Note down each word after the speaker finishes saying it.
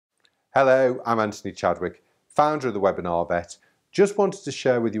Hello, I'm Anthony Chadwick, founder of TheWebinarVet. Just wanted to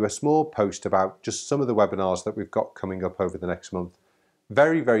share with you a small post about just some of the webinars that we've got coming up over the next month.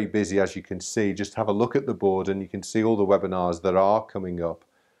 Very, very busy, as you can see. Just have a look at the board and you can see all the webinars that are coming up.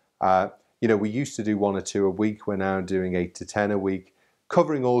 We used to do 1 or 2 a week. We're now doing 8 to 10 a week,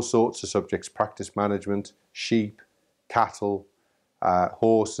 covering all sorts of subjects: practice management, sheep, cattle,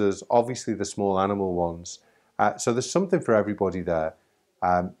 horses, obviously the small animal ones. So there's something for everybody there.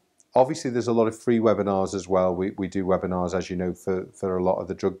 Obviously, there's a lot of free webinars as well. We do webinars, as you know, for a lot of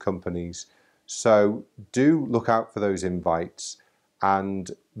the drug companies. So do look out for those invites, and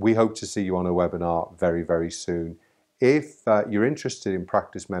we hope to see you on a webinar very, very soon. If you're interested in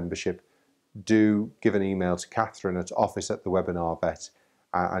practice membership, do give an email to Catherine at office@TheWebinarVet,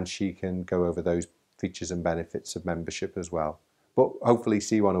 and she can go over those features and benefits of membership as well. But hopefully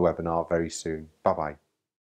see you on a webinar very soon. Bye-bye.